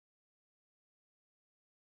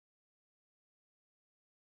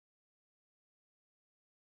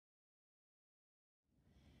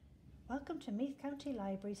Welcome to Meath County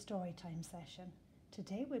Library Storytime session.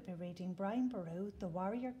 Today we'll be reading Brian Boru, The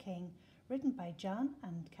Warrior King, written by John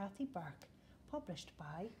and Kathy Burke, published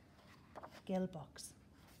by Gill Books.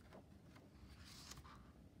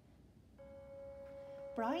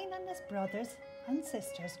 Brian and his brothers and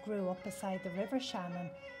sisters grew up beside the River Shannon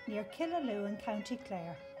near Killaloe in County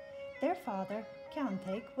Clare. Their father,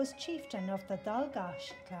 Ceantaig, was chieftain of the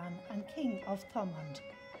Dalgash clan and king of Thomond.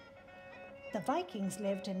 The Vikings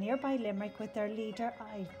lived in nearby Limerick with their leader,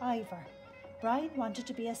 Ivar. Brian wanted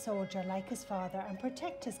to be a soldier like his father and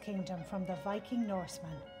protect his kingdom from the Viking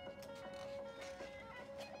Norsemen.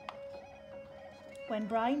 When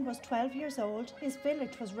Brian was 12 years old, his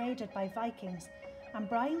village was raided by Vikings and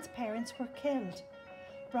Brian's parents were killed.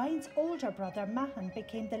 Brian's older brother, Mahan,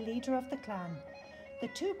 became the leader of the clan. The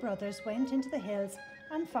two brothers went into the hills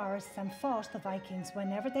and forests and fought the Vikings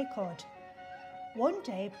whenever they could. One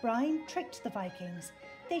day, Brian tricked the Vikings.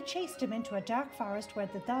 They chased him into a dark forest where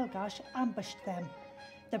the Dalgash ambushed them.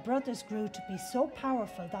 The brothers grew to be so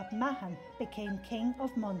powerful that Mahan became king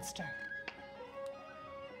of Munster.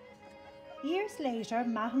 Years later,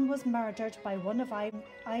 Mahan was murdered by one of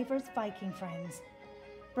Ivar's Viking friends.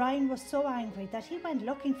 Brian was so angry that he went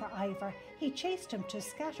looking for Ivar. He chased him to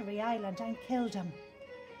Scattery Island and killed him.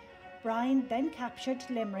 Brian then captured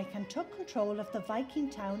Limerick and took control of the Viking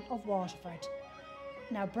town of Waterford.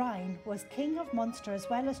 Now Brian was king of Munster as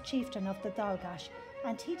well as chieftain of the Dalgash,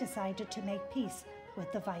 and he decided to make peace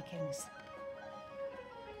with the Vikings.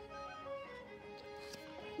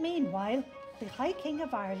 Meanwhile, the High King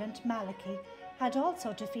of Ireland, Malachy, had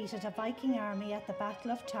also defeated a Viking army at the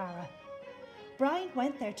Battle of Tara. Brian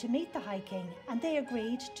went there to meet the High King, and they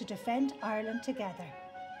agreed to defend Ireland together.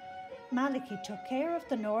 Malachy took care of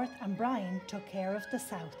the north and Brian took care of the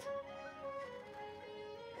south.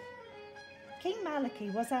 King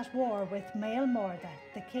Malachy was at war with Mael Morda,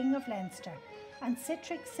 the King of Leinster, and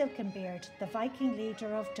Sitric Silkenbeard, the Viking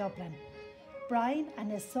leader of Dublin. Brian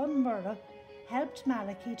and his son Murrogh helped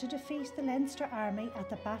Malachy to defeat the Leinster army at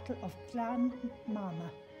the Battle of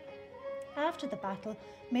Clonmama. After the battle,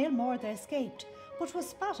 Mael Morda escaped, but was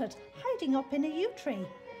spotted hiding up in a yew tree.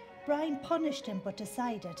 Brian punished him but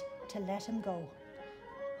decided to let him go.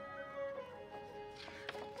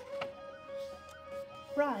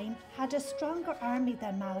 Brian had a stronger army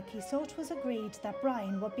than Malachy, so it was agreed that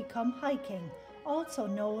Brian would become High King, also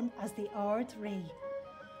known as the Ard Rí.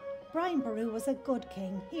 Brian Boru was a good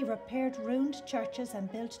king. He repaired ruined churches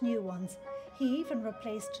and built new ones. He even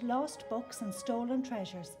replaced lost books and stolen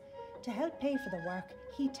treasures. To help pay for the work,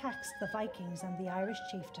 he taxed the Vikings and the Irish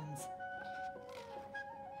chieftains.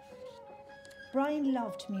 Brian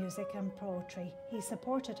loved music and poetry. He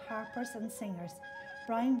supported harpers and singers.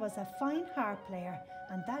 Brian was a fine harp player,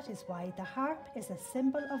 and that is why the harp is a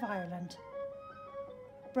symbol of Ireland.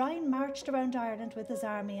 Brian marched around Ireland with his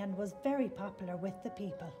army and was very popular with the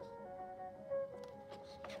people.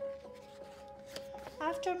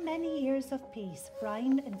 After many years of peace,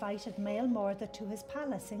 Brian invited Mael Morda to his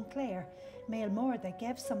palace in Clare. Mael Morda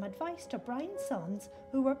gave some advice to Brian's sons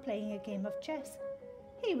who were playing a game of chess.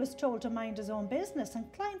 He was told to mind his own business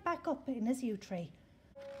and climb back up in his yew tree.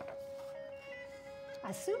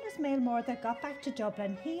 As soon as Mael Morda got back to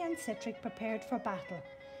Dublin, he and Sitric prepared for battle.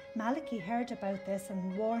 Malachy heard about this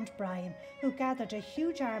and warned Brian, who gathered a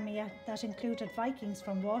huge army that included Vikings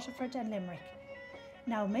from Waterford and Limerick.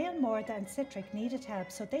 Now Mael Morda and Sitric needed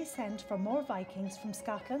help, so they sent for more Vikings from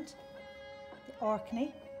Scotland, the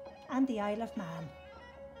Orkney and the Isle of Man.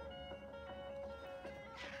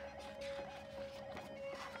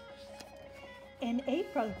 In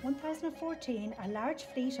April 1014, a large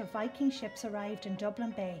fleet of Viking ships arrived in Dublin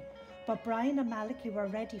Bay, but Brian and Malachy were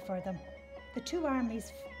ready for them. The two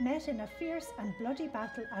armies met in a fierce and bloody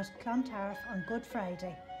battle at Clontarf on Good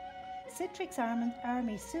Friday. Sitric's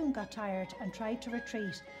army soon got tired and tried to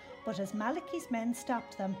retreat, but as Malachy's men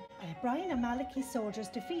stopped them, Brian and Malachy's soldiers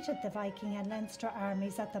defeated the Viking and Leinster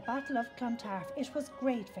armies at the Battle of Clontarf. It was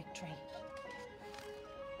great victory.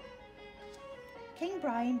 King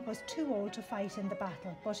Brian was too old to fight in the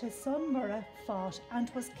battle, but his son Murrogh fought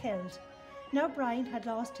and was killed. Now Brian had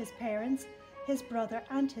lost his parents, his brother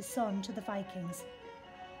and his son to the Vikings.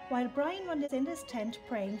 While Brian was in his tent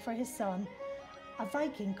praying for his son, a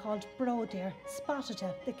Viking called Brodir spotted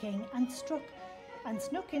the king and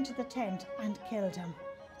snuck into the tent and killed him.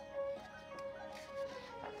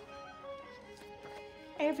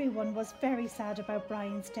 Everyone was very sad about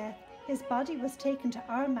Brian's death. His body was taken to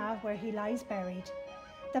Armagh, where he lies buried.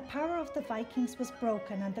 The power of the Vikings was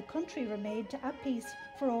broken and the country remained at peace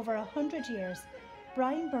for over 100 years.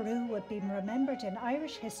 Brian Boru would be remembered in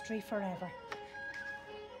Irish history forever.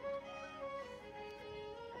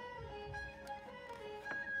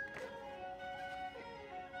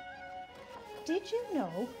 Did you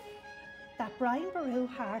know that the Brian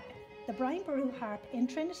Boru harp in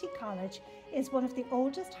Trinity College is one of the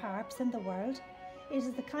oldest harps in the world? It is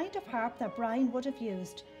the kind of harp that Brian would have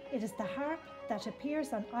used. It is the harp that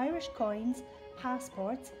appears on Irish coins,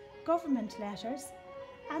 passports, government letters,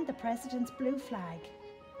 and the President's blue flag.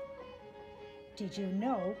 Did you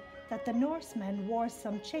know that the Norsemen wore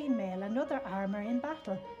some chainmail and other armour in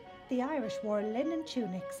battle? The Irish wore linen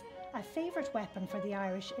tunics. A favourite weapon for the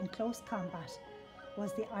Irish in close combat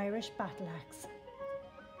was the Irish battle axe.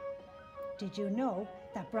 Did you know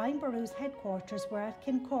that Brian Boru's headquarters were at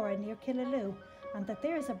Kincora near Killaloe, and that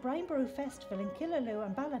there is a Brian Boru festival in Killaloe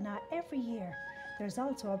and Ballina every year? There's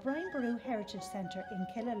also a Brian Boru Heritage Centre in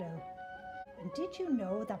Killaloe. And did you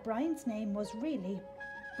know that Brian's name was really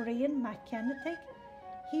Brian McKennathig?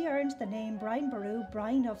 He earned the name Brian Boru,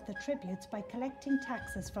 Brian of the Tributes, by collecting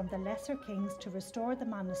taxes from the lesser kings to restore the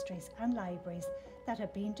monasteries and libraries that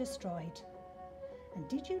had been destroyed. And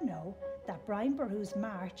did you know that Brian Boru's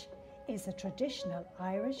march is a traditional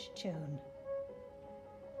Irish tune?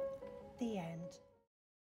 The end.